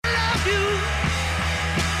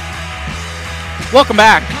Welcome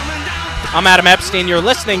back. I'm Adam Epstein. You're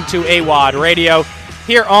listening to AWadd Radio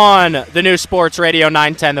here on the new Sports Radio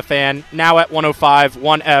 910 The Fan, now at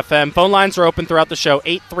 105.1 FM. Phone lines are open throughout the show,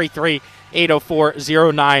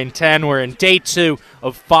 833-804-0910. We're in day 2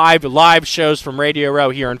 of 5 live shows from Radio Row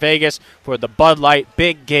here in Vegas for the Bud Light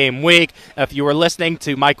Big Game Week. If you were listening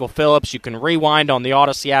to Michael Phillips, you can rewind on the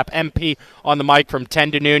Odyssey app. MP on the mic from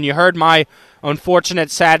 10 to noon. You heard my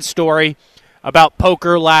unfortunate, sad story about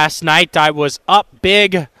poker last night. I was up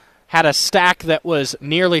big, had a stack that was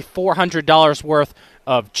nearly $400 worth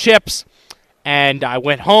of chips, and I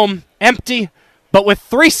went home empty, but with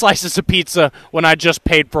 3 slices of pizza when I just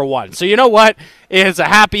paid for 1. So you know what? It's a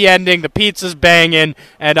happy ending. The pizza's banging,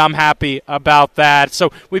 and I'm happy about that.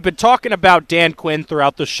 So we've been talking about Dan Quinn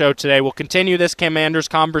throughout the show today. We'll continue this Commanders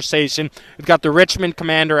conversation. We've got the Richmond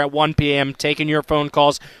Commander at 1 p.m. taking your phone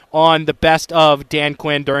calls on the best of Dan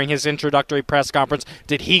Quinn during his introductory press conference.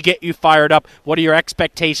 Did he get you fired up? What are your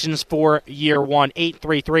expectations for year 1?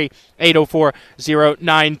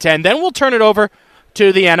 833-804-0910. Then we'll turn it over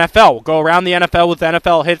to the NFL. We'll go around the NFL with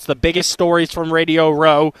NFL Hits, the biggest stories from Radio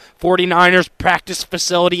Row. 49ers practice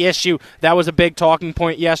facility issue. That was a big talking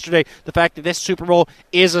point yesterday. The fact that this Super Bowl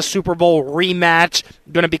is a Super Bowl rematch.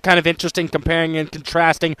 Going to be kind of interesting comparing and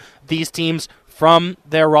contrasting these teams from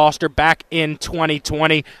their roster back in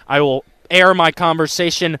 2020. I will air my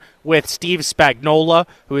conversation with Steve Spagnuolo,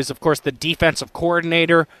 who is, of course, the defensive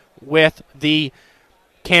coordinator with the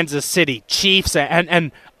Kansas City Chiefs,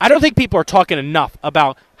 and I don't think people are talking enough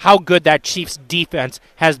about how good that Chiefs defense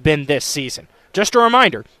has been this season. Just a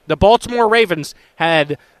reminder, the Baltimore Ravens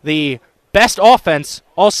had the best offense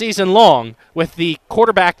all season long with the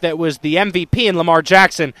quarterback that was the MVP in Lamar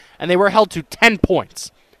Jackson, and they were held to 10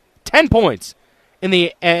 points. 10 points in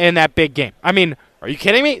that big game. I mean, are you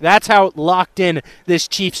kidding me? That's how locked in this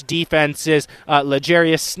Chiefs defense is.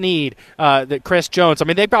 L'Jarius Sneed, Chris Jones. I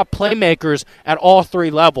mean, they've got playmakers at all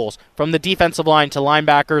 3 levels, from the defensive line to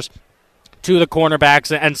linebackers to the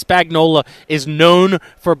cornerbacks, and Spagnuolo is known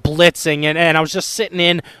for blitzing. And I was just sitting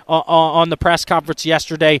in on the press conference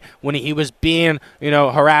yesterday when he was being,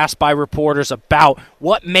 harassed by reporters about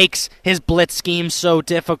what makes his blitz scheme so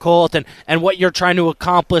difficult and what you're trying to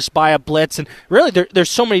accomplish by a blitz. And really, there's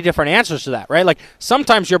so many different answers to that, right? Like,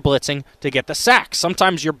 sometimes you're blitzing to get the sack.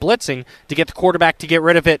 Sometimes you're blitzing to get the quarterback to get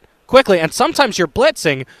rid of it quickly. And sometimes you're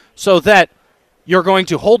blitzing so that you're going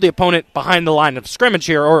to hold the opponent behind the line of scrimmage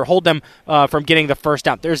here, or hold them from getting the first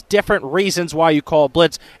down. There's different reasons why you call a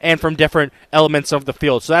blitz and from different elements of the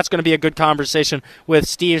field. So that's going to be a good conversation with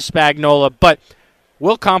Steve Spagnuolo. But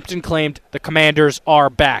Will Compton claimed the Commanders are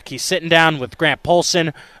back. He's sitting down with Grant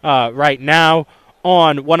Polson right now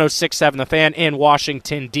on 106.7 The Fan in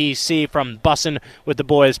Washington, D.C. from Bussin' with the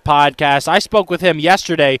Boys podcast. I spoke with him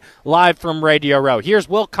yesterday live from Radio Row. Here's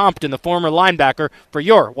Will Compton, the former linebacker for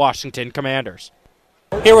your Washington Commanders.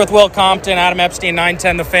 Here with Will Compton, Adam Epstein,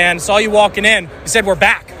 910 The Fan. Saw you walking in. You said we're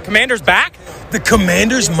back. Commanders back? The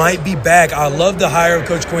Commanders might be back. I love the hire of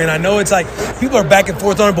Coach Quinn. I know it's like people are back and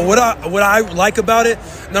forth on it, but what I like about it,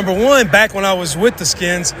 number one, back when I was with the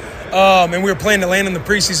Skins, and we were playing Atlanta in the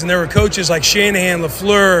preseason, there were coaches like Shanahan,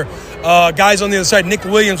 LaFleur, guys on the other side. Nick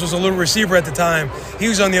Williams was a little receiver at the time. He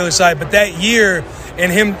was on the other side. But that year,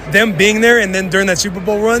 and them being there, and then during that Super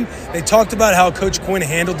Bowl run, they talked about how Coach Quinn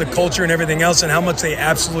handled the culture and everything else and how much they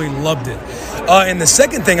absolutely loved it. And the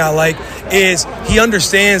second thing I like is he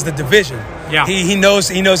understands the division. Yeah. He knows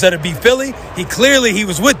how to beat Philly. He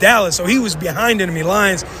was with Dallas, so he was behind enemy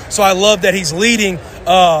lines. So I love that he's leading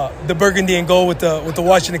the burgundy and gold with the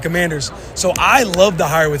Washington Commanders. So I love the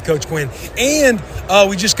hire with Coach Quinn. And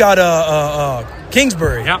we just got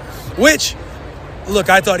Kingsbury, which, look,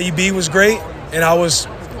 I thought EB was great, and I was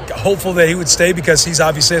hopeful that he would stay because he's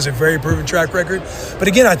obviously has a very proven track record. But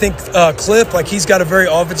again, I think Cliff, he's got a very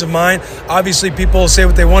offensive mind. Obviously, people say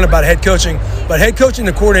what they want about head coaching, but head coaching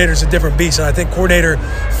the coordinator is a different beast, and I think coordinator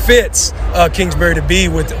fits Kingsbury to be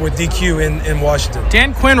with DQ in Washington.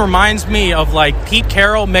 Dan Quinn reminds me of Pete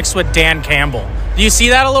Carroll mixed with Dan Campbell. Do you see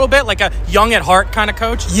that a little bit, like a young at heart kind of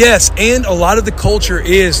coach? Yes, and a lot of the culture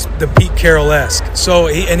is the Pete Carroll-esque. So,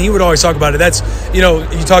 he would always talk about it. That's, when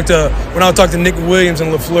I would talk to Nick Williams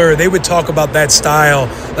and LaFleur, they would talk about that style,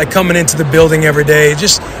 coming into the building every day.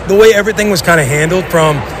 Just the way everything was kind of handled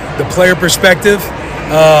from the player perspective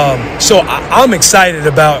So I'm excited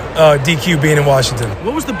about DQ being in Washington.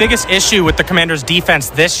 What was the biggest issue with the Commanders' defense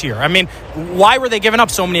this year? I mean, why were they giving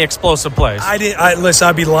up so many explosive plays? Listen,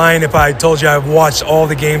 I'd be lying if I told you I've watched all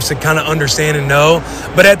the games to kind of understand and know.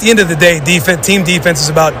 But at the end of the day, team defense is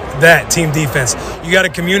about that, team defense. You got to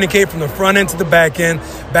communicate from the front end to the back end.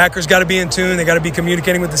 Backers got to be in tune. They got to be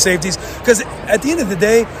communicating with the safeties. Because at the end of the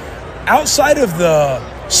day, outside of the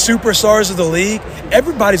superstars of the league,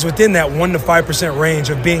 everybody's within that 1% to 5% range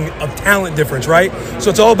of being of talent difference, right? So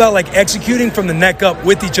it's all about like executing from the neck up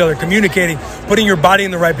with each other, communicating, putting your body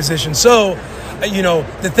in the right position. So,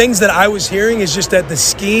 the things that I was hearing is just that the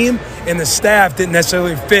scheme and the staff didn't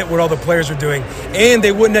necessarily fit what all the players were doing, and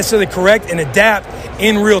they wouldn't necessarily correct and adapt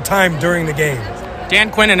in real time during the game. Dan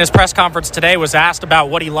Quinn in his press conference today was asked about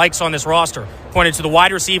what he likes on this roster, pointed to the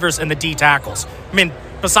wide receivers and the D tackles. I mean,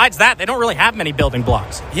 besides that, they don't really have many building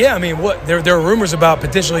blocks. Yeah, I mean, there are rumors about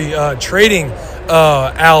potentially trading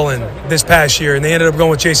Allen this past year, and they ended up going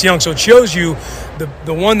with Chase Young. So it shows you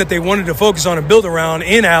the one that they wanted to focus on and build around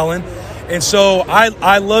in Allen. And so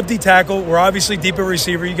I love D tackle. We're obviously deep at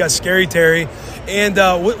receiver. You got Scary Terry, and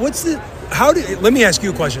let me ask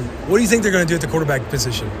you a question. What do you think they're going to do at the quarterback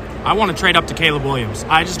position? I want to trade up to Caleb Williams.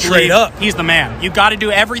 I just trade up. He's the man. You got to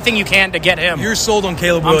do everything you can to get him. You're sold on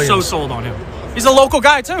Caleb Williams. I'm so sold on him. He's a local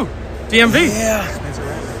guy too. DMV.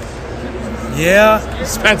 Yeah.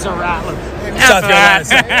 Spencer Rattler. South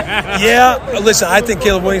Carolina. Yeah. Listen, I think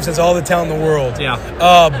Caleb Williams has all the talent in the world. Yeah.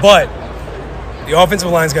 But the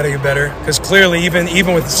offensive line's got to get better because clearly, even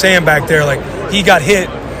with Sam back there, like he got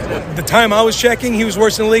hit. The time I was checking, he was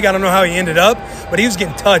worse in the league. I don't know how he ended up, but he was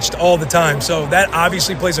getting touched all the time. So that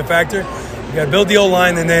obviously plays a factor. You got to build the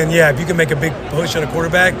O-line, and then, if you can make a big push on a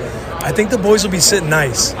quarterback, I think the boys will be sitting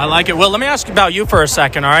nice. I like it. Well, let me ask about you for a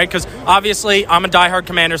second, all right? Because obviously I'm a diehard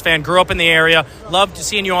Commanders fan, grew up in the area, loved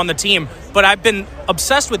seeing you on the team, but I've been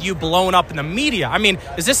obsessed with you blowing up in the media. I mean,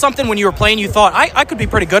 is this something when you were playing you thought, I could be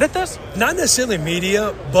pretty good at this? Not necessarily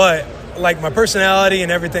media, but like my personality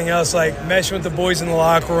and everything else, like meshing with the boys in the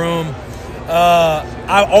locker room.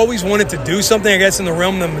 I always wanted to do something, I guess, in the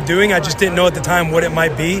realm that I'm doing. I just didn't know at the time what it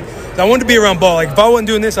might be. So I wanted to be around ball. Like, if I wasn't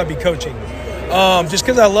doing this, I'd be coaching. Just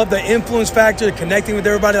because I love the influence factor, connecting with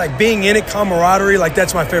everybody, like being in it, camaraderie, like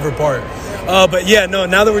that's my favorite part. But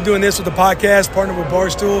now that we're doing this with the podcast, partnered with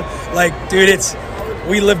Barstool, like, dude,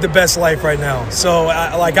 we live the best life right now. So,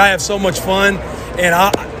 I have so much fun, and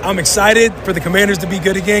I'm excited for the Commanders to be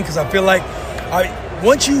good again because I feel like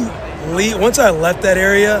once I left that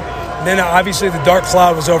area, then obviously the dark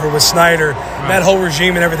cloud was over with Snyder, that whole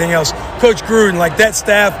regime and everything else. Coach Gruden, like that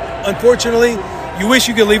staff, unfortunately, you wish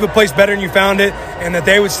you could leave a place better than you found it and that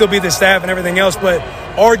they would still be the staff and everything else, but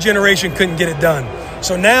our generation couldn't get it done.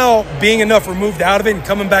 So now being enough removed out of it and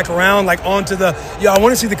coming back around like onto I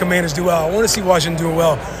want to see the Commanders do well. I want to see Washington do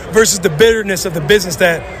well versus the bitterness of the business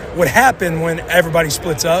that would happen when everybody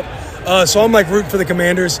splits up. So I'm like rooting for the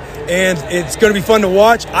Commanders, and it's going to be fun to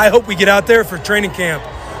watch. I hope we get out there for training camp.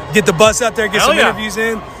 Get the bus out there, get some interviews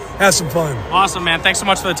in, have some fun. Awesome, man. Thanks so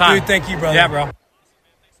much for the time. Dude, thank you, brother. Yeah, bro.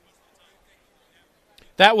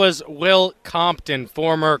 That was Will Compton,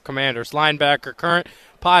 former Commanders linebacker, current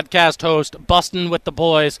podcast host, busting with the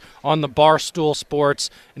boys on the Barstool Sports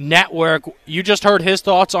Network. You just heard his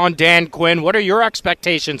thoughts on Dan Quinn. What are your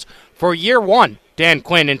expectations for year one? Dan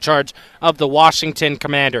Quinn in charge of the Washington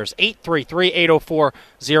Commanders.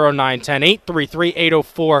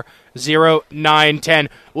 833-804-0910. 833-804-0910.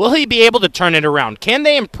 Will he be able to turn it around? Can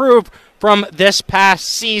they improve from this past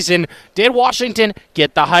season? Did Washington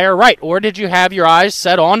get the hire right? Or did you have your eyes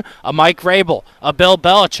set on a Mike Vrabel, a Bill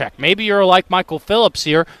Belichick? Maybe you're like Michael Phillips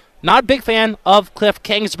here. Not a big fan of Cliff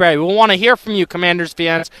Kingsbury. We'll want to hear from you, Commanders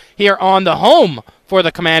fans, here on the home for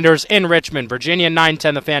the Commanders in Richmond, Virginia.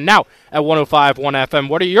 910 The Fan, now at 105.1 FM.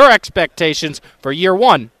 What are your expectations for year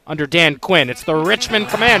one under Dan Quinn? It's the Richmond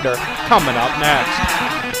Commander coming up next.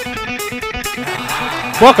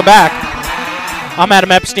 Welcome back. I'm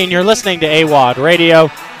Adam Epstein. You're listening to AWadd Radio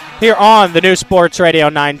here on the new Sports Radio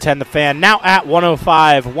 910 The Fan, now at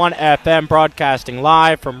 105.1 FM, broadcasting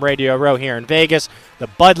live from Radio Row here in Vegas. The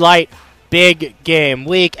Bud Light Big Game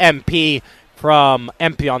Week. MP from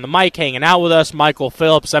MP on the mic hanging out with us, Michael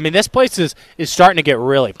Phillips. I mean, this place is starting to get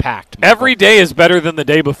really packed. Michael. Every day is better than the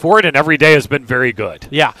day before it, and every day has been very good.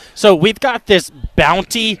 Yeah. So we've got this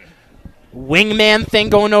bounty wingman thing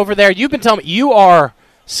going over there. You've been telling me you are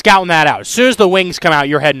scouting that out. As soon as the wings come out,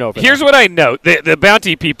 you're heading over Here's there. what I know. The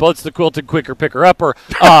bounty people, it's the Quilted Quicker Picker-Upper,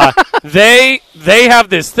 they have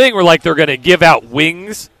this thing where, like, they're going to give out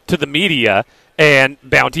wings to the media and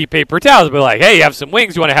bounty paper towels. Be like, hey, you have some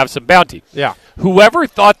wings, you want to have some bounty. Yeah. Whoever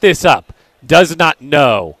thought this up does not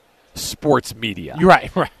know sports media.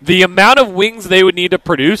 Right. The amount of wings they would need to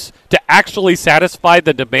produce to actually satisfy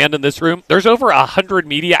the demand in this room, there's over 100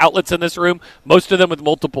 media outlets in this room, most of them with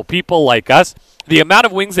multiple people like us. The amount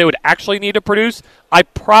of wings they would actually need to produce, I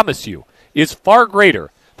promise you, is far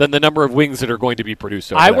greater than the number of wings that are going to be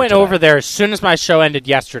produced over I there went today. over there as soon as my show ended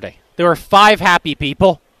yesterday. There were 5 happy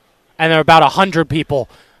people, and there were about 100 people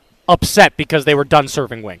upset because they were done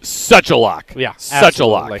serving wings. Such a lock. Yeah, Such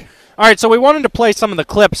absolutely. a lock. All right, so we wanted to play some of the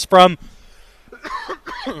clips from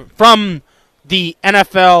the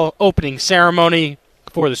NFL opening ceremony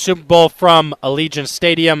for the Super Bowl from Allegiant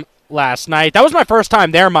Stadium last night. That was my first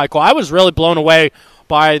time there, Michael. I was really blown away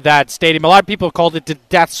by that stadium. A lot of people called it the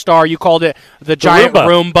Death Star. You called it the giant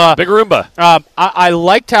Roomba. Big Roomba. I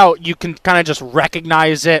liked how you can kind of just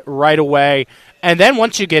recognize it right away. And then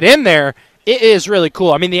once you get in there, it is really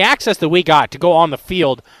cool. I mean, the access that we got to go on the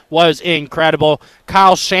field was incredible.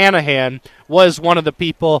 Kyle Shanahan was one of the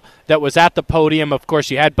people that was at the podium. Of course,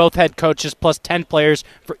 you had both head coaches plus 10 players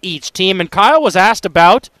for each team. And Kyle was asked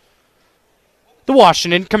about the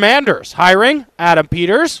Washington Commanders, hiring Adam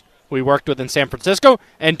Peters, who we worked with in San Francisco,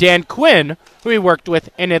 and Dan Quinn, who we worked with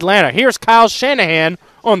in Atlanta. Here's Kyle Shanahan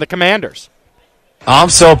on the Commanders. I'm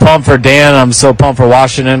so pumped for Dan. I'm so pumped for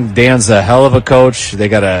Washington. Dan's a hell of a coach. They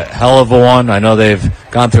got a hell of a one. I know they've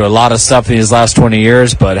gone through a lot of stuff in these last 20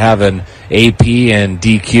 years, but having AP and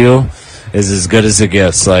DQ is as good as it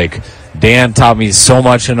gets. Like, Dan taught me so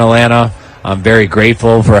much in Atlanta. I'm very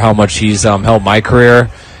grateful for how much he's helped my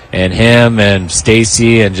career, and him and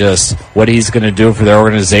Stacy, and just what he's going to do for their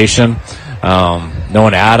organization.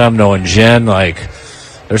 Knowing Adam, knowing Jen, like,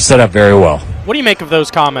 they're set up very well. What do you make of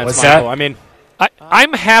those comments, What's Michael? that? I mean,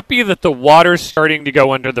 I'm happy that the water's starting to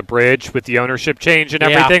go under the bridge with the ownership change and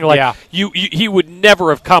everything. He would never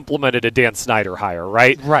have complimented a Dan Snyder hire,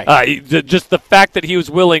 right? Right. Just the fact that he was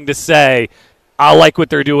willing to say, I like what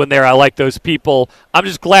they're doing there. I like those people. I'm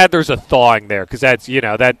just glad there's a thawing there because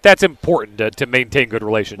that's important to maintain good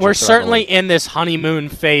relationships. We're certainly in this honeymoon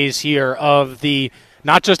phase here of the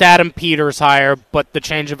not just Adam Peters hire, but the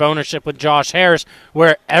change of ownership with Josh Harris,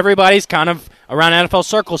 where everybody's kind of around NFL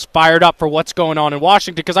circles fired up for what's going on in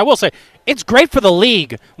Washington. Because I will say, it's great for the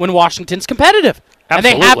league when Washington's competitive.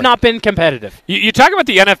 Absolutely. And they have not been competitive. You talk about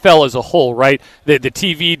the NFL as a whole, right? The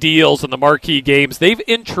TV deals and the marquee games, they've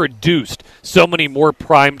introduced so many more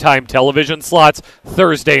primetime television slots.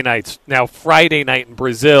 Thursday nights, now Friday night in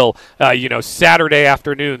Brazil, Saturday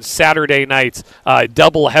afternoons, Saturday nights,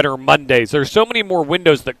 doubleheader Mondays. There's so many more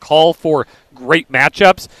windows that call for great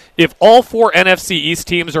matchups. If all 4 NFC East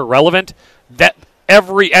teams are relevant, that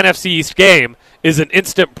every NFC East game is an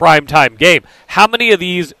instant primetime game. How many of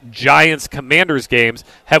these Giants-Commanders games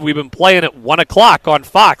have we been playing at 1 o'clock on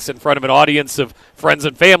Fox in front of an audience of friends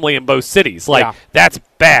and family in both cities? That's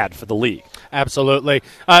bad for the league. Absolutely.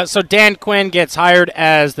 So Dan Quinn gets hired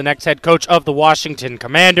as the next head coach of the Washington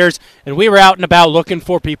Commanders, and we were out and about looking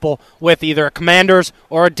for people with either a Commanders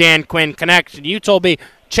or a Dan Quinn connection. You told me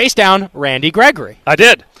chase down Randy Gregory. I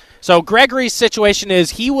did. So Gregory's situation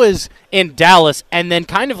is he was in Dallas and then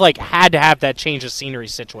kind of had to have that change of scenery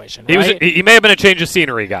situation. Right? He may have been a change of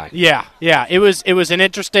scenery guy. Yeah. It was an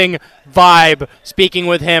interesting vibe speaking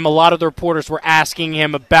with him. A lot of the reporters were asking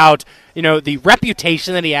him about the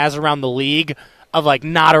reputation that he has around the league of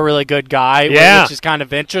not a really good guy, which is kind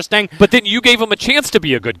of interesting. But then you gave him a chance to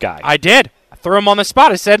be a good guy. I did. I threw him on the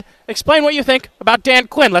spot. I said, explain what you think about Dan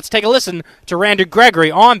Quinn. Let's take a listen to Randy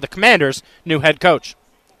Gregory on the Commanders' new head coach.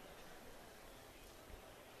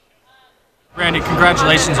 Randy,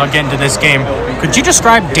 congratulations on getting to this game. Could you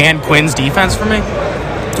describe Dan Quinn's defense for me?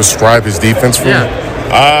 Describe his defense for me?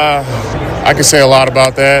 I can say a lot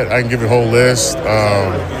about that. I can give you a whole list.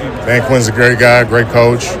 Dan Quinn's a great guy, great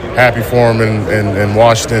coach. Happy for him in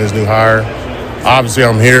Washington, his new hire. Obviously,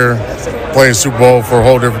 I'm here playing Super Bowl for a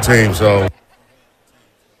whole different team. So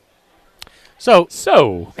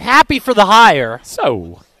happy for the hire.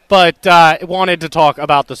 But wanted to talk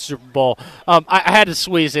about the Super Bowl. I had to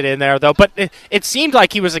squeeze it in there, though. But it seemed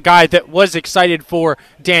like he was a guy that was excited for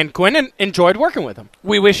Dan Quinn and enjoyed working with him.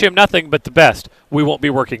 We wish him nothing but the best. We won't be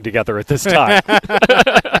working together at this time.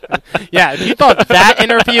 Yeah, if you thought that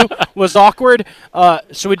interview was awkward,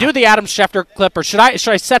 should we do the Adam Schefter clip, or should I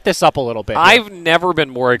set this up a little bit? I've never been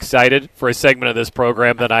more excited for a segment of this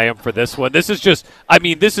program than I am for this one. This is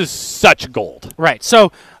this is such gold. Right.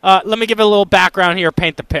 So let me give it a little background here,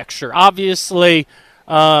 paint the picture. Obviously,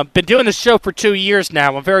 Been doing this show for 2 years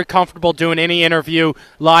now. I'm very comfortable doing any interview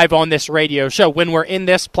live on this radio show. When we're in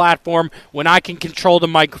this platform, when I can control the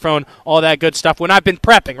microphone, all that good stuff. When I've been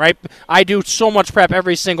prepping, right? I do so much prep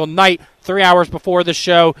every single night. 3 hours before the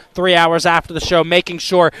show, 3 hours after the show, making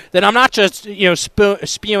sure that I'm not just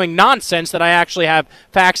spewing nonsense, that I actually have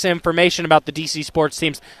facts and information about the DC sports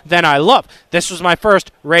teams that I love. This was my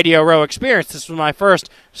first Radio Row experience. This was my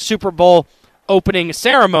first Super Bowl opening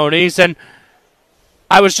ceremonies, and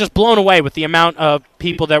I was just blown away with the amount of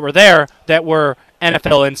people that were there that were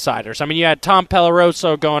NFL insiders. I mean, you had Tom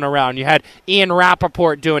Pelleroso going around. You had Ian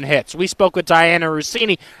Rappaport doing hits. We spoke with Diana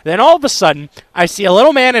Rossini. Then all of a sudden, I see a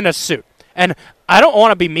little man in a suit. And I don't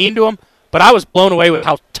want to be mean to him, but I was blown away with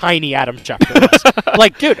how tiny Adam Schefter was.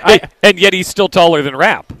 Like, dude. And yet he's still taller than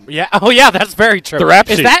Rapp. Yeah. Oh, yeah, that's very true. The Rapp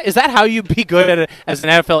is that how you be good at it as an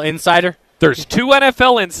NFL insider? There's 2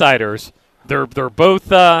 NFL insiders. They're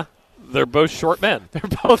both short men. They're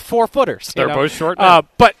both 4-footers. They're both short men.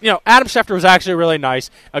 But, Adam Schefter was actually really nice.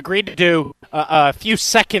 Agreed to do a few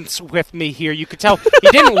seconds with me here. You could tell he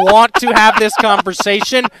didn't want to have this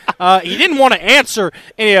conversation. He didn't want to answer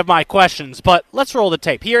any of my questions. But let's roll the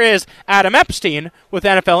tape. Here is Adam Epstein with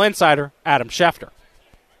NFL insider Adam Schefter.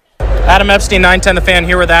 Adam Epstein, 910 The Fan,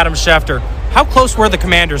 here with Adam Schefter. How close were the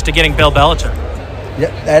Commanders to getting Bill Belichick?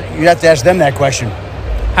 Yeah, you have to ask them that question.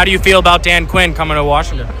 How do you feel about Dan Quinn coming to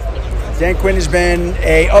Washington? Dan Quinn has been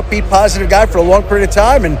a upbeat, positive guy for a long period of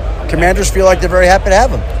time, and Commanders feel like they're very happy to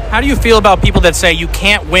have him. How do you feel about people that say you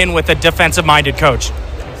can't win with a defensive-minded coach?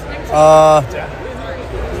 I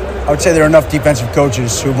would say there are enough defensive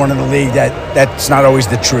coaches who've won in the league that's not always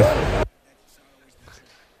the truth.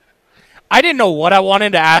 I didn't know what I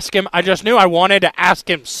wanted to ask him. I just knew I wanted to ask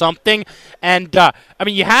him something. And,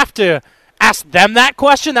 you have to ask them that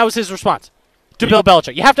question. That was his response to Bill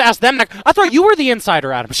Belichick. You have to ask them that. I thought you were the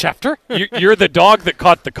insider, Adam Schefter. You're the dog that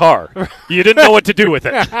caught the car. You didn't know what to do with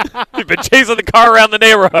it. You've been chasing the car around the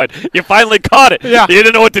neighborhood. You finally caught it. Yeah. You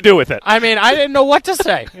didn't know what to do with it. I mean, I didn't know what to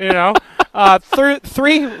say,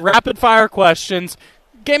 Three rapid-fire questions.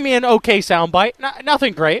 Gave me an okay soundbite.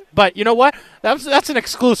 Nothing great, but you know what? That's an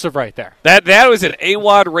exclusive right there. That was an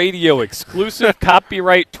AWadd Radio exclusive,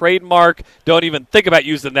 copyright, trademark. Don't even think about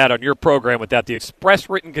using that on your program without the express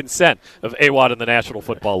written consent of AWadd and the National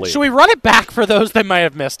Football League. Should we run it back for those that might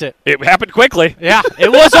have missed it? It happened quickly. Yeah,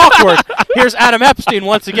 it was awkward. Here's Adam Epstein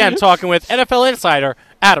once again talking with NFL insider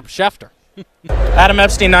Adam Schefter. Adam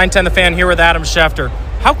Epstein, 910 The Fan, here with Adam Schefter.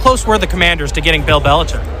 How close were the Commanders to getting Bill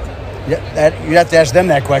Belichick? Yeah, you have to ask them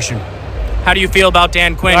that question. How do you feel about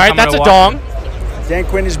Dan Quinn? All right, coming that's to a dong. Dan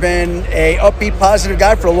Quinn has been a upbeat, positive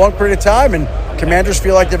guy for a long period of time, and Commanders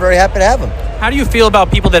feel like they're very happy to have him. How do you feel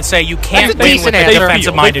about people that say you can't win with a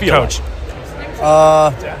defensive-minded coach?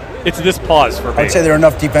 It's this pause for me. I would say there are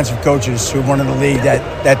enough defensive coaches who've won in the league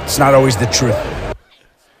that's not always the truth.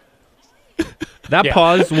 That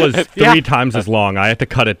pause was 3 times as long. I had to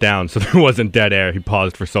cut it down so there wasn't dead air. He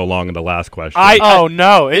paused for so long in the last question. Oh,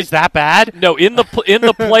 no. Is that bad? No, in the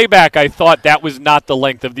playback, I thought that was not the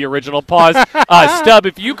length of the original pause. Stub,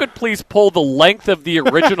 if you could please pull the length of the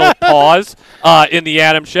original pause in the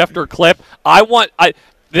Adam Schefter clip,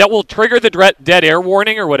 that will trigger the dead air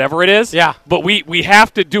warning or whatever it is. Yeah. But we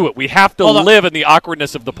have to do it. We have to live in the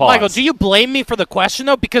awkwardness of the pause. Michael, do you blame me for the question,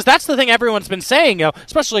 though? Because that's the thing everyone's been saying,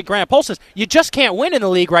 especially Grant Pulsis. You just can't win in the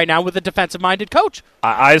league right now with a defensive-minded coach.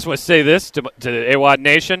 I just want to say this to the AWadd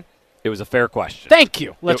Nation. It was a fair question. Thank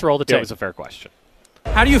you. Let's roll the tape. It was a fair question.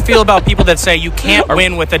 How do you feel about people that say you can't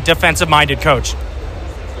win with a defensive-minded coach?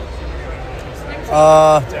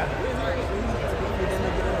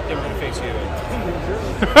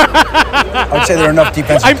 I would say there are enough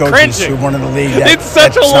defensive coaches who've won in the league it's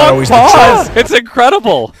such a long pause. It's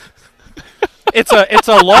incredible. It's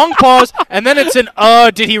a long pause, and then it's an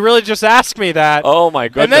did he really just ask me that? Oh, my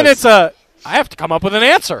goodness. And then it's I have to come up with an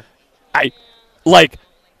answer.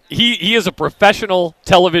 He is a professional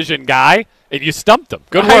television guy, and you stumped him.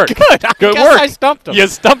 Good work. Good work. I stumped him. You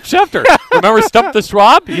stumped Schefter. Remember Stump the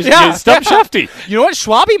Schwab? You stumped Shefty. You know what?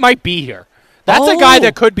 Schwabi might be here. That's a guy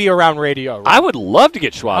that could be around radio. Right? I would love to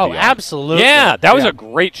get Schwab. Oh, absolutely. Yeah, that was a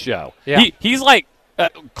great show. Yeah. He's like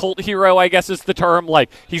cult hero, I guess is the term. Like,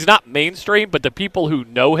 he's not mainstream, but the people who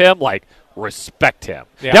know him, respect him.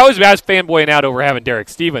 Yeah. I was fanboying out over having Derek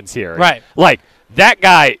Stevens here. Right. That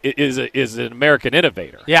guy is an American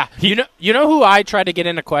innovator. Yeah. You know who I tried to get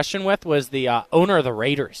in a question with was the owner of the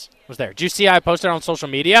Raiders. Was there. Did you see I posted on social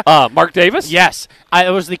media? Mark Davis? Yes.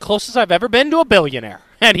 It was the closest I've ever been to a billionaire.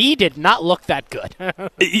 And he did not look that good.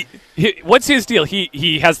 What's his deal?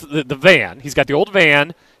 He has the van. He's got the old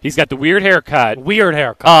van. He's got the weird haircut.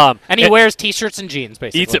 And he wears T-shirts and jeans,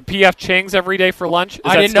 basically. Eats at P.F. Chang's every day for lunch.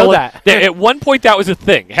 I didn't know that. At one point, that was a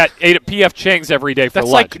thing. Ate at P.F. Chang's every day for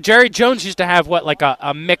lunch. That's like Jerry Jones used to have, like a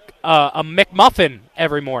McMuffin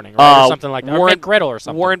every morning, right? Or something like that. Or McGriddle or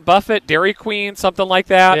something. Warren Buffett, Dairy Queen, something like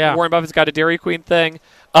that. Yeah. Warren Buffett's got a Dairy Queen thing.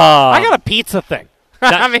 I got a pizza thing.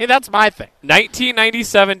 I mean, that's my thing.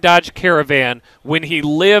 1997 Dodge Caravan. When he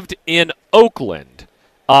lived in Oakland,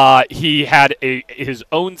 he had his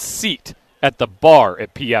own seat at the bar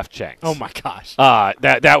at P.F. Chang's. Oh, my gosh.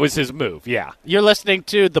 That was his move, yeah. You're listening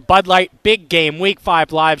to the Bud Light Big Game Week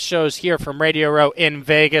 5 live shows here from Radio Row in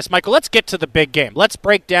Vegas. Michael, let's get to the big game. Let's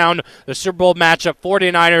break down the Super Bowl matchup,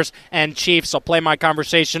 49ers and Chiefs. I'll play my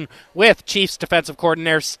conversation with Chiefs defensive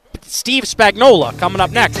coordinator Steve Spagnuolo coming up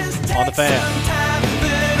next on The Fan.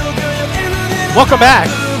 Welcome back.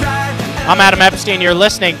 I'm Adam Epstein. You're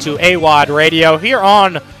listening to AWadd Radio here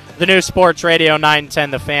on the new Sports Radio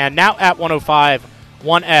 910 The Fan, now at 105.1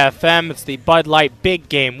 FM. It's the Bud Light Big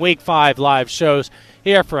Game Week 5 live shows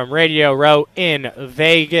here from Radio Row in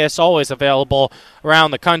Vegas. Always available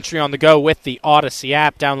around the country on the go with the Odyssey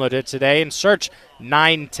app. Download it today and search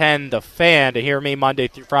 910 The Fan to hear me Monday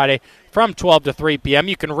through Friday from 12 to 3 p.m.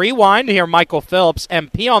 You can rewind to hear Michael Phillips,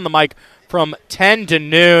 MP, on the mic from 10 to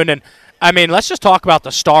noon. And I mean, let's just talk about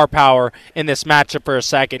the star power in this matchup for a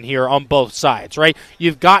second here on both sides, right?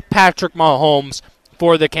 You've got Patrick Mahomes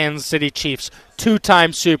for the Kansas City Chiefs,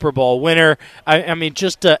 two-time Super Bowl winner. I mean,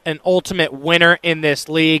 just an ultimate winner in this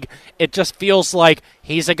league. It just feels like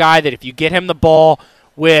he's a guy that if you get him the ball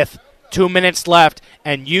with 2 minutes left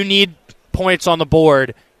and you need points on the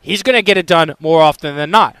board, he's going to get it done more often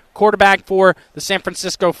than not. Quarterback for the San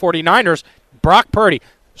Francisco 49ers, Brock Purdy,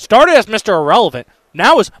 started as Mr. Irrelevant,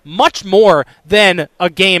 now is much more than a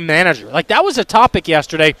game manager. Like, that was a topic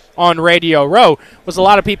yesterday on Radio Row, was a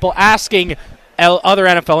lot of people asking other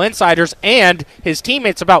NFL insiders and his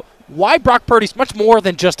teammates about why Brock Purdy's much more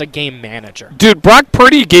than just a game manager. Dude, Brock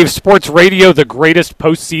Purdy gave sports radio the greatest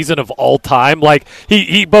postseason of all time. Like,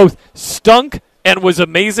 he both stunk and was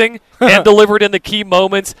amazing and delivered in the key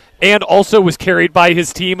moments and also was carried by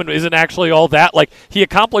his team and isn't actually all that. Like, he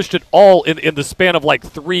accomplished it all in the span of, like,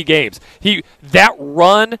 3 games. That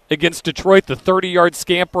run against Detroit, the 30-yard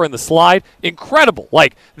scamper and the slide, incredible.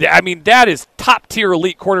 Like, I mean, that is top-tier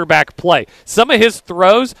elite quarterback play. Some of his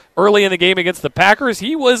throws early in the game against the Packers,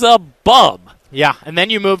 he was a bum. Yeah, and then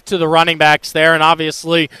you move to the running backs there, and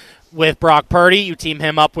obviously with Brock Purdy, you team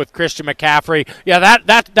him up with Christian McCaffrey. Yeah,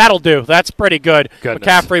 that'll do. That's pretty good. Goodness.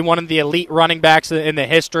 McCaffrey, one of the elite running backs in the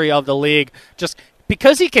history of the league, just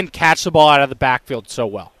because he can catch the ball out of the backfield so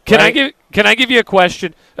well. Can I give you a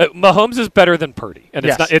question? Mahomes is better than Purdy, and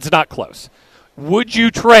yes. It's not close. Would you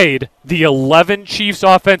trade the 11 Chiefs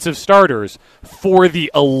offensive starters for the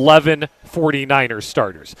 11 49ers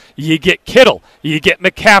starters? You get Kittle, you get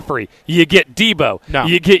McCaffrey, you get Debo, no.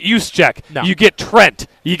 You get Juszczyk, no. you get Trent,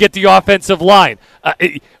 you get the offensive line.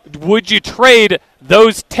 Would you trade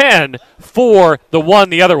those 10 for the one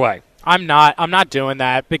the other way? I'm not doing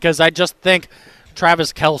that because I just think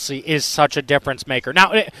Travis Kelce is such a difference maker.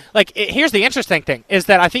 Now, here's the interesting thing, is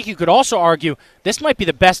that I think you could also argue this might be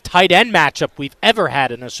the best tight end matchup we've ever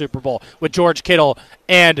had in a Super Bowl with George Kittle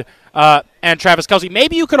and Travis Kelce.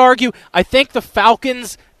 Maybe you could argue, I think the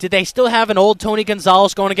Falcons, did they still have an old Tony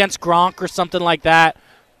Gonzalez going against Gronk or something like that?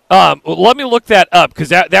 Let me look that up because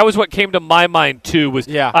that was what came to my mind too. Was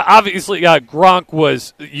obviously Gronk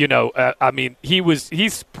was I mean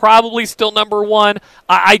he's probably still number one.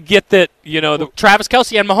 I get that Travis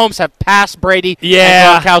Kelce and Mahomes have passed Brady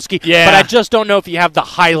and Gronkowski, but I just don't know if you have the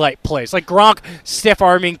highlight plays like Gronk stiff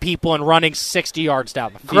arming people and running 60 yards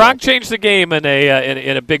down the field. Gronk changed the game in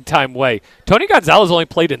a big time way. Tony Gonzalez only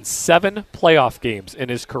played in 7 playoff games in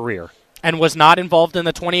his career and was not involved in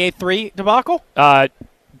the 28-3 debacle.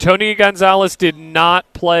 Tony Gonzalez did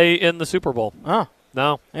not play in the Super Bowl. Oh,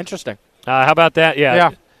 no, interesting. How about that?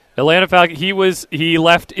 Yeah. Atlanta Falcons. He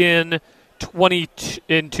left in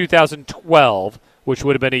 2012, which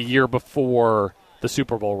would have been a year before the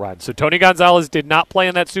Super Bowl run. So Tony Gonzalez did not play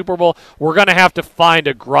in that Super Bowl. We're going to have to find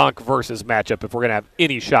a Gronk versus matchup if we're going to have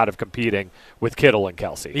any shot of competing with Kittle and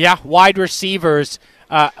Kelce. Yeah, wide receivers.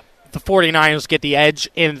 The 49ers get the edge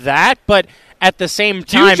in that, but at the same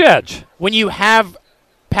time, huge edge. When you have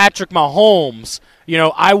Patrick Mahomes,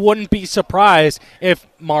 I wouldn't be surprised if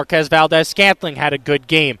Marquez Valdez-Scantling had a good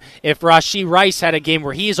game, if Rashee Rice had a game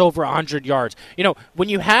where he's over 100 yards. When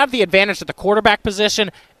you have the advantage at the quarterback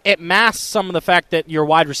position it masks some of the fact that your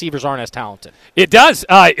wide receivers aren't as talented. It does.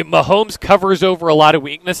 Mahomes covers over a lot of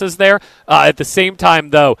weaknesses there. At the same time,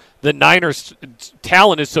 though, the Niners'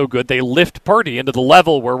 talent is so good, they lift Purdy into the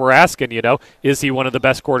level where we're asking, is he one of the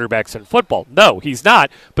best quarterbacks in football? No, he's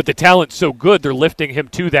not, but the talent's so good, they're lifting him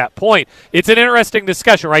to that point. It's an interesting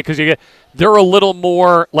discussion, right, because they're a little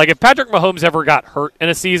more, like if Patrick Mahomes ever got hurt in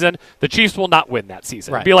a season, the Chiefs will not win that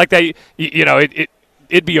season. Right. It'd be like that,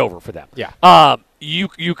 it'd be over for them. Yeah.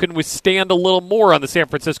 You can withstand a little more on the San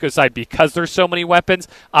Francisco side because there's so many weapons.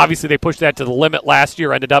 Obviously, they pushed that to the limit last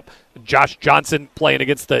year, ended up Josh Johnson playing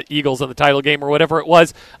against the Eagles in the title game or whatever it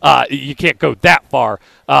was. You can't go that far,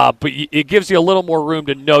 but it gives you a little more room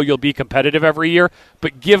to know you'll be competitive every year,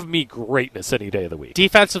 but give me greatness any day of the week.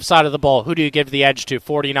 Defensive side of the ball, who do you give the edge to,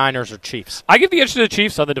 49ers or Chiefs? I give the edge to the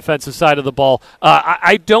Chiefs on the defensive side of the ball.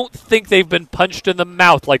 I don't think they've been punched in the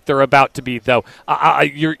mouth like they're about to be, though.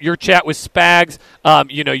 Your chat with Spags,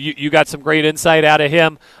 you got some great insight out of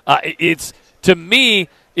him. To me,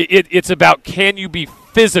 it's about can you be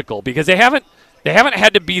physical, because they haven't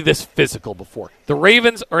had to be this physical before. The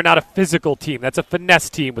Ravens are not a physical team. That's a finesse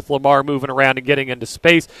team with Lamar moving around and getting into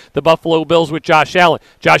space. The Buffalo Bills with Josh Allen.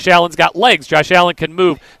 Josh Allen's got legs. Josh Allen can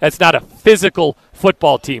move. That's not a physical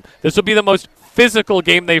football team. This will be the most physical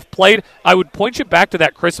game they've played. I would point you back to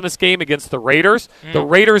that Christmas game against the Raiders. The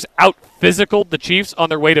Raiders out-physicaled the Chiefs on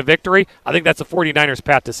their way to victory. I think that's the 49ers'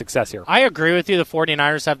 path to success here. I agree with you. The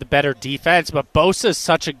 49ers have the better defense, but Bosa is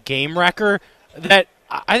such a game wrecker that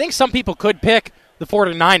I think some people could pick the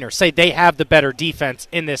 49ers, say they have the better defense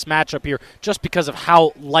in this matchup here just because of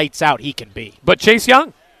how lights out he can be. But Chase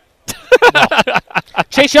Young? No.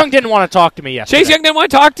 Chase Young didn't want to talk to me yesterday. Chase Young didn't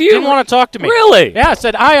want to talk to you? Didn't want to talk to me. Really? Yeah, I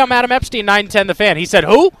said, hi, I'm Adam Epstein, 910 The Fan. He said,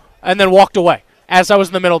 who? And then walked away as I was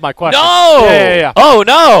in the middle of my question. No! Yeah. Oh,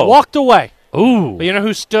 no! Walked away. Ooh. But you know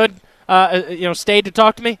who stayed to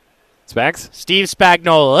talk to me? Spags? Steve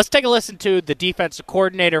Spagnuolo. Let's take a listen to the defensive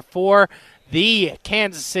coordinator for the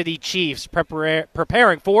Kansas City Chiefs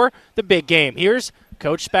preparing for the big game. Here's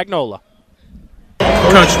Coach Spagnuolo.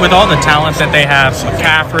 Coach, with all the talent that they have,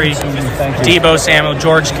 McCaffrey, Deebo Samuel,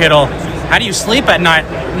 George Kittle, how do you sleep at night,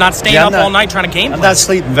 not staying up all night trying to game plan? I'm not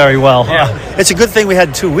sleeping very well. Yeah. It's a good thing we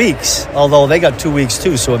had 2 weeks, although they got 2 weeks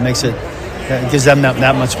too, so it gives them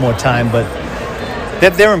that much more time. But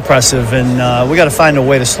they're impressive, and we got to find a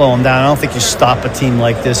way to slow them down. I don't think you stop a team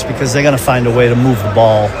like this because they're going to find a way to move the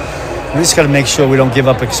ball. We just got to make sure we don't give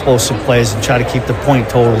up explosive plays and try to keep the point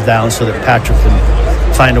total down so that Patrick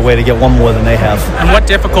can find a way to get one more than they have. And what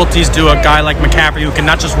difficulties do a guy like McCaffrey, who can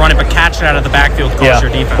not just run it but catch it out of the backfield, cause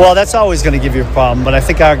your defense? Well, that's always going to give you a problem, but I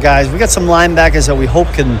think our guys, we got some linebackers that we hope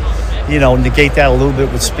can, negate that a little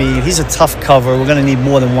bit with speed. He's a tough cover. We're going to need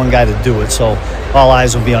more than one guy to do it, so all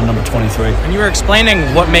eyes will be on number 23. And you were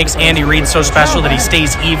explaining what makes Andy Reid so special, that he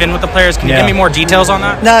stays even with the players. Can you give me more details on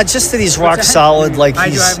that? Nah, just that he's rock solid. Like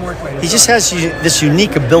he just has this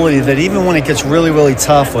unique ability that even when it gets really, really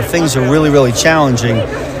tough or things are really, really challenging,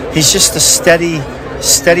 he's just a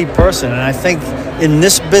steady person. And I think in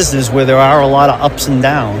this business where there are a lot of ups and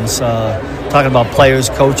downs, talking about players,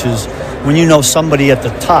 coaches, when you know somebody at the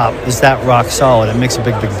top is that rock solid, it makes a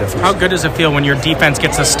big, big difference. How good does it feel when your defense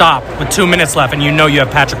gets a stop with 2 minutes left and you know you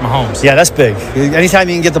have Patrick Mahomes? Yeah, that's big. Anytime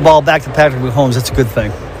you can get the ball back to Patrick Mahomes, that's a good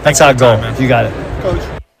thing. That's our goal. You got it.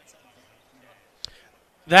 Coach.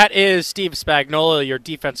 That is Steve Spagnuolo, your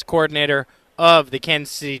defense coordinator of the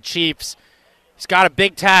Kansas City Chiefs. He's got a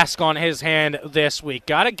big task on his hand this week.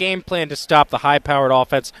 Got a game plan to stop the high-powered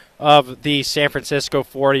offense of the San Francisco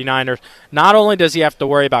 49ers. Not only does he have to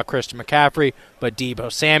worry about Christian McCaffrey, but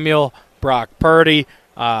Deebo Samuel, Brock Purdy,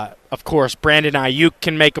 of course, Brandon Ayuk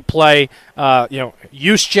can make a play.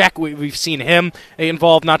 Juszczyk, we've seen him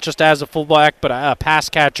involved not just as a fullback, but a pass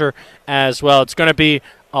catcher as well. It's going to be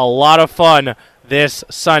a lot of fun this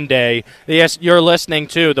Sunday. Yes, you're listening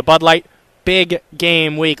to the Bud Light Big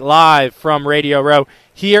Game Week live from Radio Row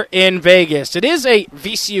here in Vegas. It is a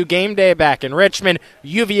VCU game day back in Richmond.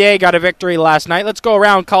 UVA got a victory last night. Let's go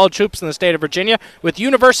around college hoops in the state of Virginia with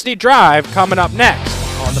University Drive coming up next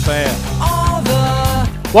on The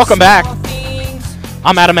Fan. Welcome back.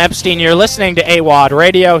 I'm Adam Epstein. You're listening to AWadd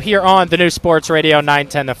Radio here on the new Sports Radio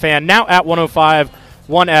 910 The Fan, now at 105.1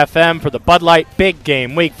 FM for the Bud Light Big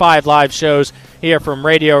Game Week 5 live shows here from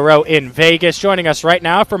Radio Row in Vegas. Joining us right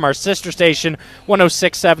now from our sister station,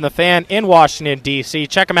 106.7 The Fan in Washington, D.C.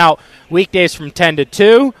 Check them out weekdays from 10 to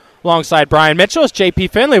 2. Alongside Brian Mitchell is JP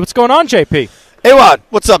Finlay. What's going on, JP? AWadd,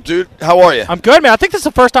 what's up, dude? How are you? I'm good, man. I think this is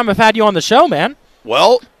the first time I've had you on the show, man.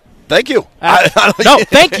 Well, Thank you. No,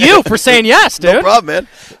 thank you for saying yes, dude. No problem, man.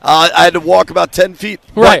 I had to walk about 10 feet.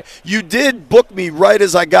 Right. But you did book me right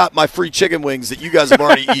as I got my free chicken wings that you guys have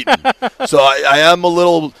already eaten. So I am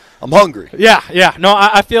I'm hungry. Yeah. No,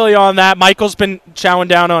 I feel you on that. Michael's been chowing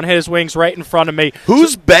down on his wings right in front of me.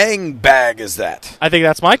 Whose bang bag is that? I think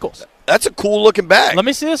that's Michael's. That's a cool-looking bag. Let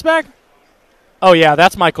me see this bag. Oh, yeah,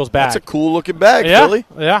 that's Michael's bag. That's a cool-looking bag, yeah, Philly.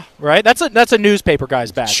 Yeah, right? That's a newspaper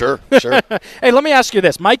guy's bag. Sure. Hey, let me ask you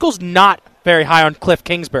this. Michael's not very high on Cliff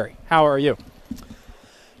Kingsbury. How are you?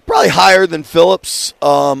 Probably higher than Phillips.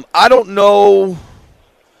 I don't know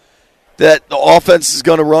that the offense is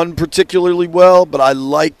going to run particularly well, but I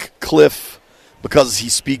like Cliff because he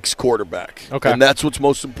speaks quarterback. Okay. And that's what's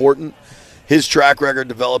most important. His track record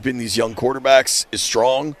developing these young quarterbacks is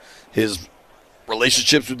strong. His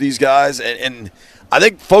relationships with these guys. And I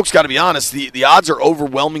think folks got to be honest, the odds are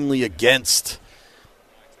overwhelmingly against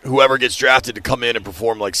whoever gets drafted to come in and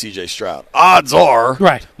perform like C.J. Stroud. Odds are,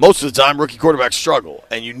 right, most of the time rookie quarterbacks struggle,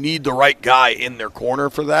 and you need the right guy in their corner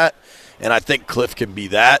for that. And I think Cliff can be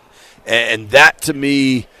that. And that, to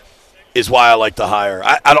me, is why I like the hire.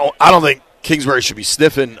 I don't think Kingsbury should be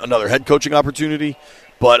sniffing another head coaching opportunity,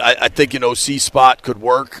 but I think an OC spot could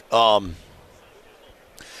work.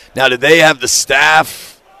 Now, do they have the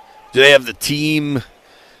staff? Do they have the team,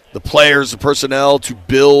 the players, the personnel to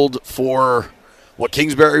build for what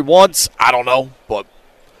Kingsbury wants? I don't know, but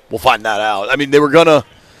we'll find that out. I mean, they were gonna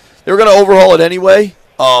overhaul it anyway.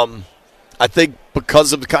 I think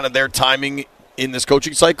because of kind of their timing in this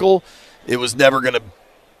coaching cycle, it was never gonna.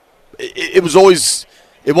 It wasn't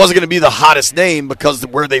going to be the hottest name because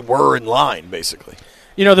of where they were in line, basically.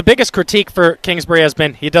 You know, the biggest critique for Kingsbury has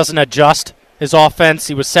been he doesn't adjust his offense.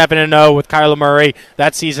 He was 7-0 with Kyler Murray.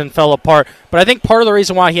 That season fell apart. But I think part of the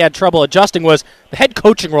reason why he had trouble adjusting was the head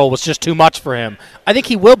coaching role was just too much for him. I think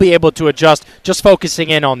he will be able to adjust just focusing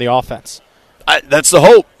in on the offense. That's the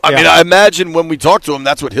hope. I mean, I imagine when we talk to him,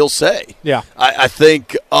 that's what he'll say. Yeah. I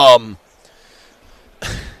think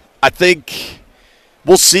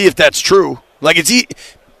we'll see if that's true. Like,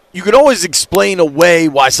 you can always explain away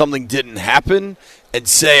why something didn't happen and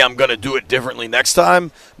say, I'm going to do it differently next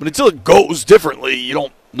time. But until it goes differently, you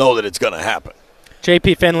don't know that it's going to happen.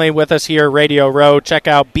 JP Finlay with us here, Radio Row. Check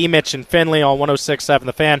out B. Mitch and Finlay on 106.7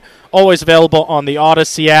 The Fan. Always available on the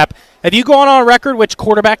Odyssey app. Have you gone on record which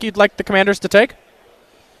quarterback you'd like the Commanders to take?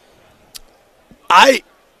 I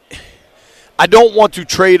don't want to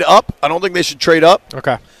trade up. I don't think they should trade up.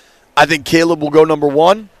 Okay. I think Caleb will go number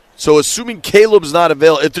 1. So assuming Caleb's not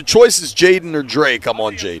available, if the choice is Jaden or Drake, I'm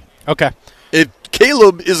on Jaden. Okay. If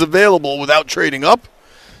Caleb is available without trading up,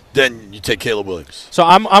 then you take Caleb Williams. So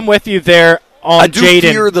I'm with you there on Jaden. I do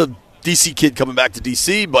fear the DC kid coming back to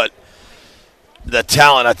DC, but the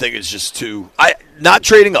talent I think is just too. Not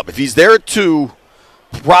trading up. If he's there at 2,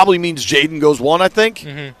 probably means Jaden goes 1, I think,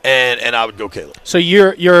 and I would go Caleb. So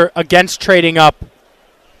you're against trading up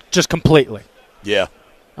just completely? Yeah.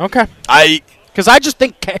 Okay. Because I just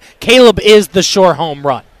think Caleb is the sure home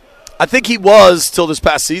run. I think he was till this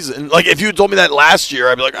past season. Like, if you had told me that last year,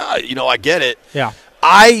 I'd be like, I get it. Yeah.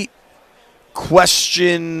 I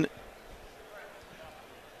question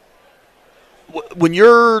when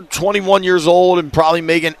you're 21 years old and probably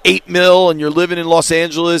making $8 million and you're living in Los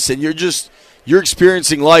Angeles and you're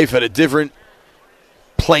experiencing life at a different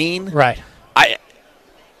plane. Right.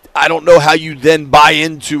 I don't know how you then buy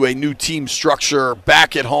into a new team structure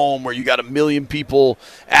back at home where you got 1 million people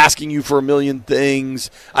asking you for 1 million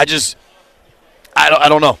things. I don't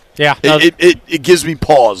know. Yeah. It gives me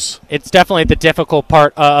pause. It's definitely the difficult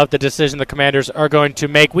part of the decision the Commanders are going to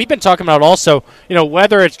make. We've been talking about also,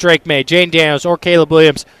 whether it's Drake May, Jane Daniels, or Caleb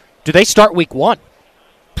Williams, do they start week 1?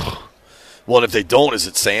 Well, and if they don't, is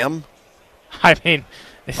it Sam? I mean,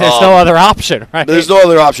 there's no other option, right? There's no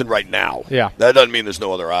other option right now. Yeah. That doesn't mean there's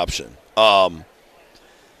no other option. I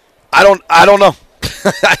don't know.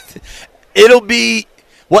 It'll be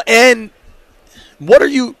Dan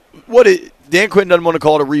Quinn doesn't want to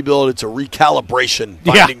call it a rebuild, it's a recalibration,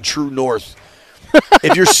 finding true north.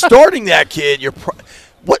 If you're starting that kid,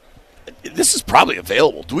 this is probably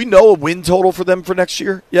available. Do we know a win total for them for next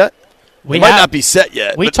year yet? It might not be set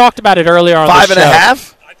yet. We talked about it earlier on the show.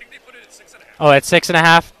 5.5? Oh, at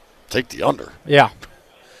 6.5? Take the under. Yeah.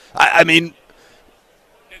 I mean,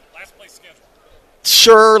 last place schedule.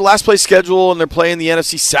 Sure, last place schedule, and they're playing the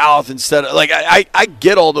NFC South instead of I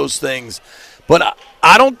get all those things, but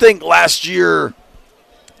I don't think last year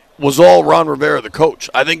was all Ron Rivera, the coach.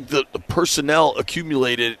 I think the personnel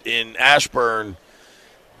accumulated in Ashburn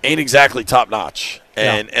ain't exactly top notch,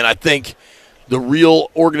 and I think the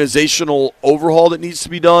real organizational overhaul that needs to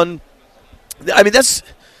be done. I mean,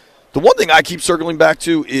 The one thing I keep circling back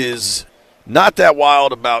to is not that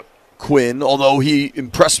wild about Quinn, although he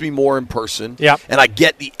impressed me more in person. Yep. And I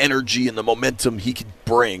get the energy and the momentum he can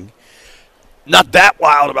bring. Not that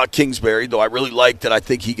wild about Kingsbury, though I really like that I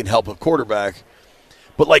think he can help a quarterback.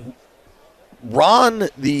 But, like, Ron,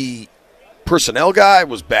 the personnel guy,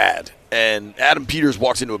 was bad. And Adam Peters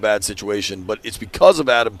walks into a bad situation. But it's because of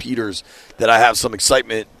Adam Peters that I have some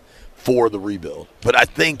excitement for the rebuild. But I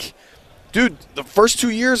think, dude, the first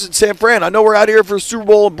 2 years in San Fran, I know we're out here for a Super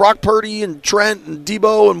Bowl, and Brock Purdy and Trent and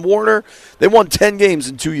Debo and Warner, they won 10 games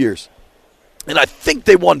in 2 years. And I think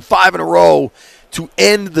they won 5 in a row to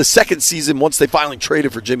end the second season once they finally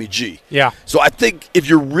traded for Jimmy G. Yeah. So I think if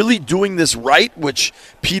you're really doing this right, which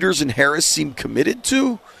Peters and Harris seem committed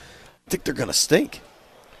to, I think they're going to stink.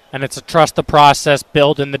 And it's a trust the process,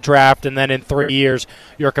 build in the draft, and then in 3 years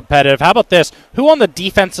you're competitive. How about this? Who on the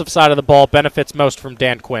defensive side of the ball benefits most from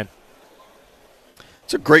Dan Quinn?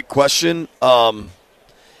 It's a great question.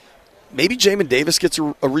 Maybe Jamin Davis gets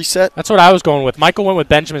a reset. That's what I was going with. Michael went with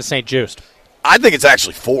Benjamin St. Juste. I think it's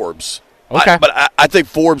actually Forbes. Okay. But I think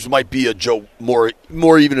Forbes might be a Joe more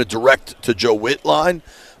even a direct to Joe Witt line.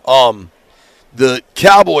 The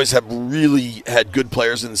Cowboys have really had good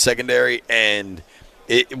players in the secondary, and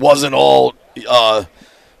it wasn't all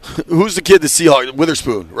who's the kid, the Seahawks,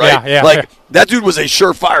 Witherspoon, right? Yeah. That dude was a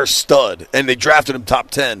surefire stud, and they drafted him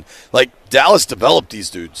top 10. Like, Dallas developed these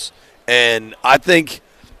dudes. And I think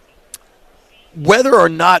whether or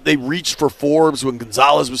not they reached for Forbes when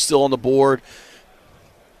Gonzalez was still on the board,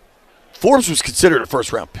 Forbes was considered a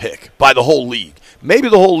first-round pick by the whole league. Maybe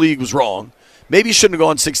the whole league was wrong. Maybe he shouldn't have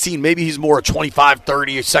gone 16. Maybe he's more a 25,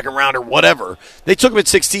 30, a second-rounder, whatever. They took him at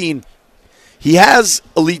 16. He has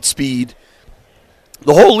elite speed.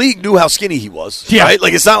 The whole league knew how skinny he was, right?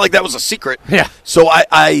 Like, it's not like that was a secret. Yeah. So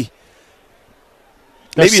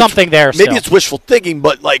There's something there Maybe still. it's wishful thinking,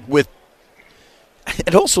 but, like,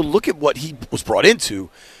 and also look at what he was brought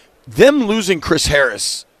into. Them losing Chris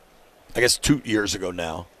Harris, I guess 2 years ago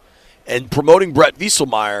now, and promoting Brett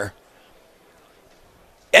Wieselmeyer,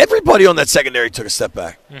 everybody on that secondary took a step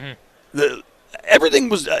back. Mm-hmm. Everything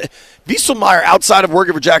was Wieselmeyer, outside of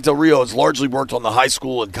working for Jack Del Rio, has largely worked on the high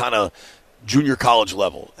school and kind of junior college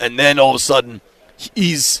level. And then all of a sudden,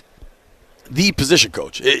 he's the position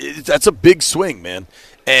coach. That's a big swing, man.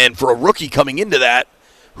 And for a rookie coming into that,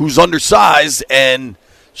 who's undersized and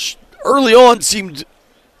early on seemed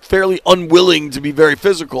fairly unwilling to be very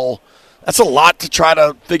physical, that's a lot to try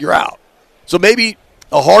to figure out. So maybe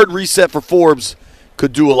a hard reset for Forbes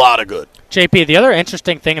could do a lot of good. JP, the other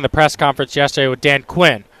interesting thing in the press conference yesterday with Dan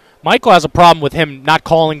Quinn, Michael has a problem with him not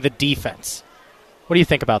calling the defense. What do you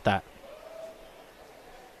think about that?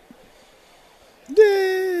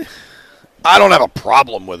 I don't have a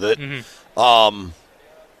problem with it. Mm-hmm.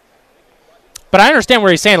 But I understand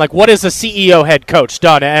where he's saying, like, what has the CEO head coach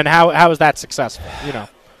done, and how is that successful? You know,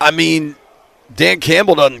 I mean, Dan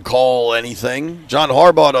Campbell doesn't call anything. John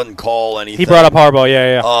Harbaugh doesn't call anything. He brought up Harbaugh,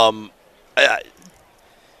 yeah.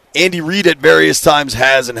 Andy Reid at various times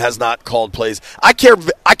has and has not called plays. I care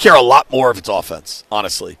a lot more if it's offense,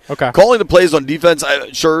 honestly. Okay. Calling the plays on defense,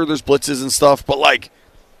 sure, there's blitzes and stuff, but, like,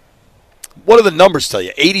 what do the numbers tell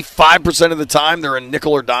you? 85% of the time they're in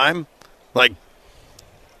nickel or dime? Like,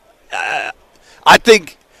 I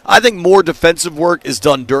think more defensive work is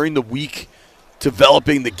done during the week,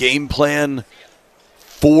 developing the game plan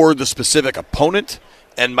for the specific opponent,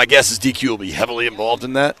 and my guess is DQ will be heavily involved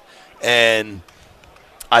in that. And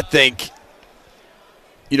I think,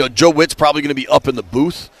 Joe Witt's probably going to be up in the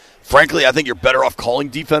booth. Frankly, I think you're better off calling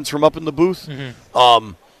defense from up in the booth.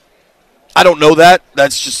 Mm-hmm. I don't know that.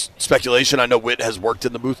 That's just speculation. I know Witt has worked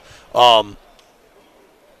in the booth. Of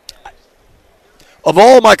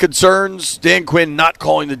all my concerns, Dan Quinn not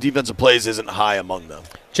calling the defensive plays isn't high among them.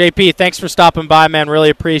 JP, thanks for stopping by, man. Really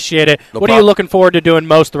appreciate it. No what problem. Are you looking forward to doing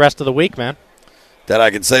most the rest of the week, man? That I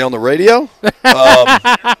can say on the radio?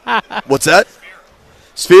 What's that?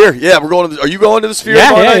 Sphere? Yeah, we're going. Are you going to the Sphere?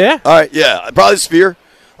 Yeah. All right, yeah, probably the Sphere.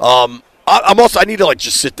 I need to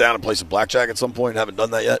just sit down and play some blackjack at some point. Haven't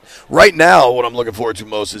done that yet. Right now, what I'm looking forward to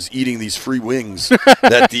most is eating these free wings.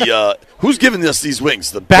 That who's giving us these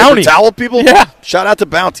wings? The Bounty paper towel people. Yeah. Shout out to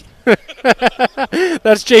Bounty.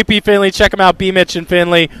 That's JP Finlay. Check him out, B. Mitch and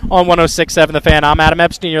Finlay on 106.7 The Fan. I'm Adam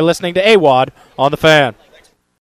Epstein. You're listening to AWadd on The Fan.